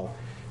football,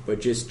 but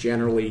just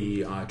generally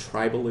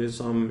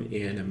tribalism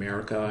in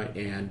America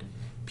and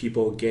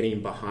people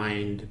getting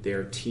behind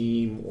their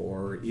team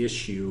or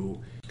issue.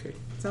 Okay.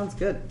 Sounds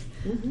good.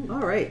 All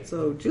right,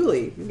 so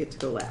Julie, you get to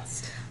go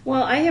last.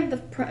 Well, I have the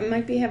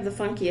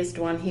funkiest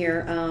one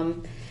here.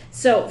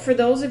 So for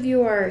those of you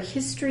who are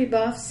history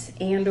buffs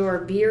and or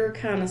beer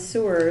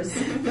connoisseurs,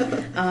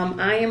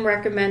 I am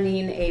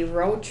recommending a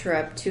road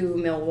trip to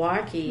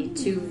Milwaukee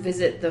to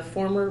visit the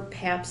former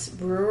Pabst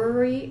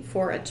Brewery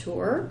for a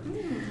tour.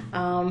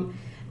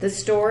 The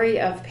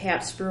story of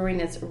Pabst Brewing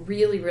is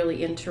really,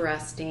 really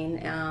interesting.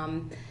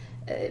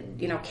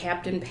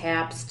 Captain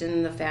Pabst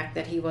and the fact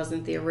that he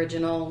wasn't the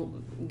original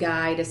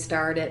guy to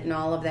start it and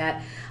all of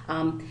that.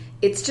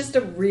 It's just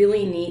a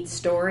really neat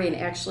story, and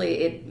actually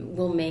it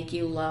will make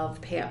you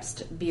love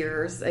Pabst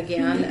beers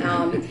again.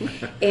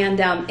 And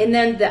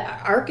then the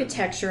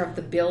architecture of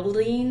the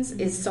buildings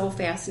is so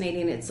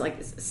fascinating. It's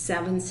like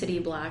 7 city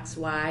blocks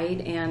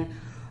wide, and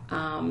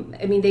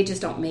they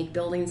just don't make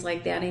buildings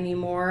like that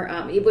anymore.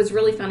 It was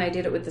really fun. I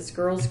did it with this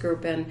girls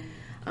group, and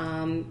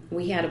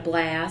we had a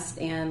blast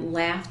and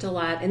laughed a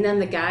lot. And then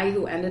the guy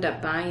who ended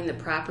up buying the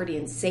property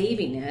and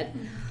saving it,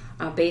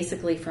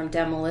 basically from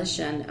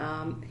demolition,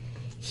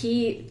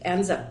 he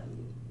ends up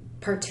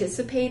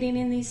participating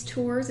in these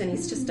tours, and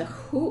he's just a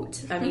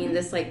hoot. I mean,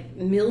 this like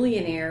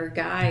millionaire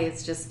guy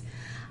is just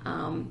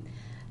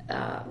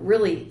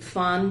really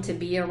fun to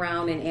be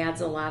around and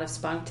adds a lot of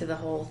spunk to the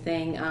whole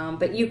thing.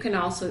 But you can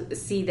also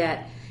see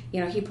that,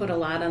 he put a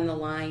lot on the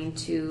line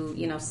to,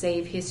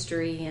 save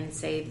history and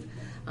save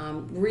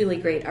really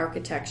great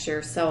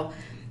architecture. So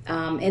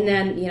And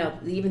then,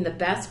 even the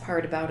best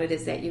part about it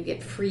is that you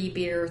get free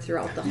beer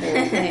throughout the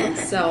whole thing.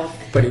 So,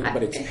 But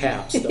it's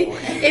Pabst, though.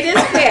 It is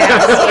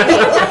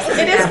Pabst.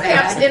 It is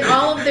Pabst in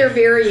all of their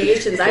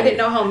variations. I didn't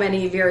know how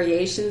many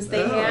variations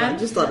they had. I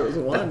just thought it was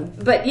one.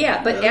 But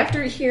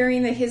after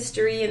hearing the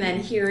history and then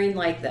hearing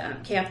like the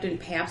Captain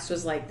Pabst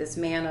was like this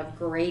man of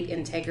great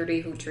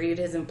integrity who treated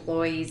his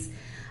employees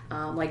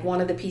like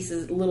one of the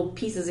little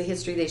pieces of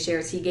history they share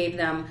is he gave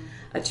them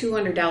a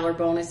 $200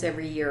 bonus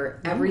every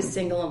year, every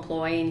single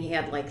employee, and he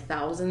had like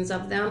thousands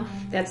of them.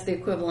 That's the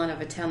equivalent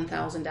of a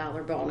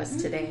 $10,000 bonus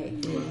today.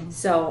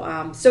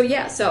 So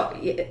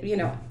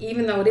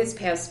even though it is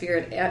Pabst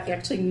Spirit, it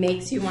actually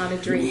makes you want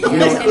to drink. I'm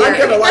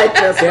gonna like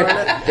this.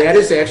 That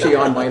is actually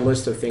on my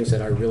list of things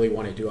that I really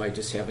want to do. I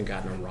just haven't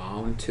gotten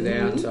around to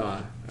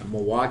that.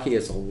 Milwaukee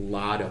has a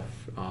lot of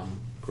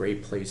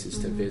great places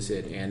to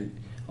visit, and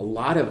a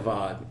lot of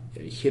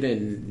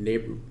hidden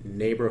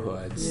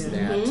neighborhoods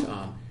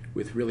that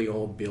with really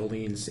old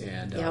buildings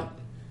and the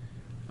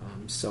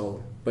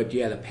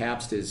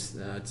Pabst is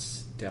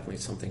it's definitely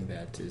something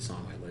that is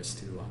on my list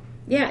too.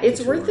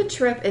 It's worth the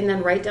trip. And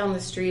then right down the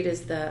street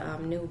is the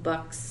new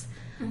Bucks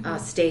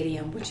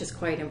Stadium, which is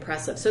quite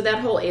impressive. So that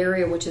whole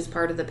area, which is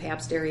part of the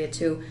Pabst area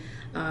too,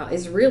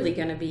 is really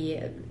going to be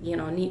a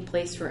neat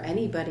place for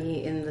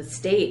anybody in the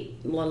state,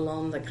 let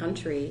alone the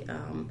country.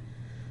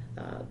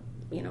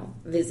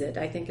 Visit.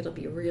 I think it'll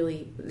be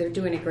they're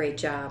doing a great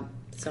job.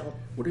 So,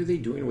 what are they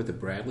doing with the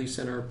Bradley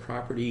Center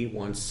property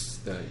once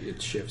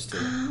it shifts to?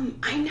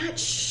 I'm not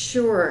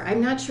sure.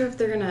 I'm not sure if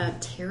they're going to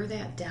tear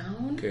that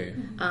down. Okay.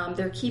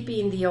 They're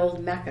keeping the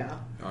old Mecca.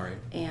 All right.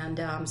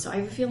 And so I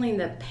have a feeling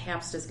that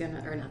Pabst is going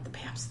to, or not the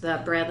Pabst,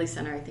 the Bradley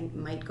Center, I think,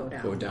 might go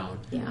down. Go down.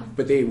 Yeah.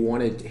 But they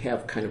wanted to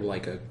have kind of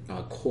like a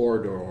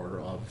corridor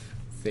of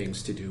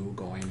things to do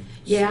going.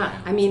 Yeah,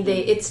 I mean,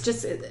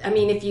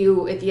 if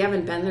you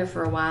haven't been there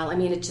for a while, I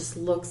mean, it just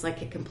looks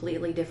like a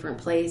completely different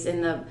place.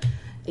 And the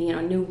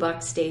new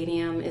Bucks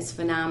Stadium is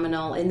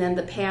phenomenal. And then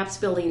the Pabst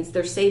buildings,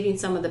 they're saving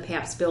some of the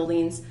Pabst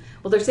buildings.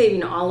 Well, they're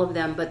saving all of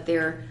them, but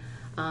they're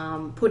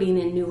putting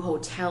in new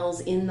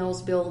hotels in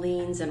those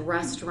buildings and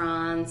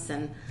restaurants,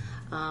 and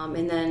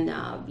then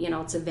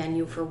it's a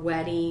venue for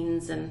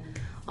weddings and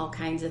all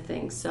kinds of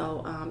things.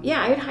 So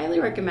I would highly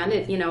recommend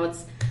it.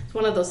 It's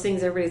one of those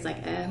things everybody's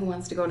like, who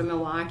wants to go to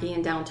Milwaukee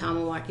and downtown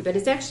Milwaukee? But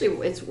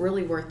it's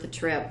really worth the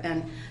trip.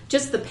 And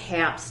just the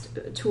Pabst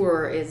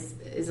tour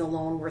is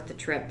alone worth the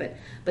trip.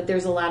 But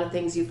there's a lot of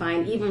things you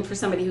find, even for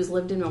somebody who's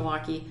lived in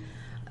Milwaukee.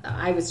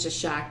 I was just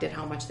shocked at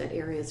how much that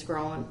area is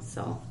growing.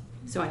 So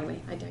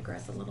anyway, I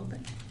digress a little bit.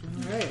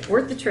 All right.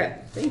 Worth the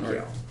trip. Thank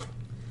you.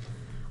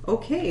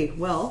 Okay,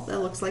 well, that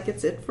looks like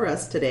it's it for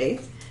us today.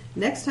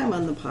 Next time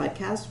on the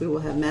podcast, we will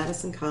have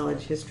Madison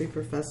College history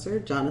professor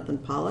Jonathan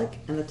Pollock,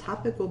 and the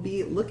topic will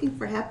be looking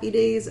for happy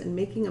days and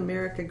making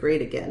America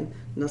great again,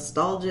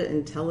 nostalgia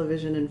in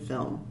television and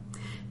film.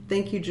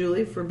 Thank you,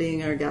 Julie, for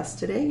being our guest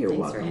today. You're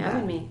Thanks welcome for having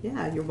back. me.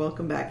 Yeah, you're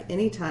welcome back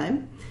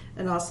anytime.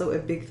 And also a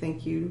big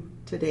thank you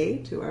today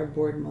to our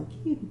board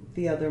monkey,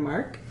 the other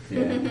Mark.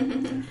 Yeah.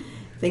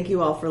 Thank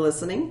you all for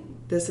listening.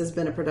 This has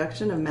been a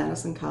production of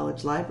Madison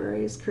College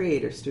Library's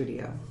Creator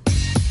Studio.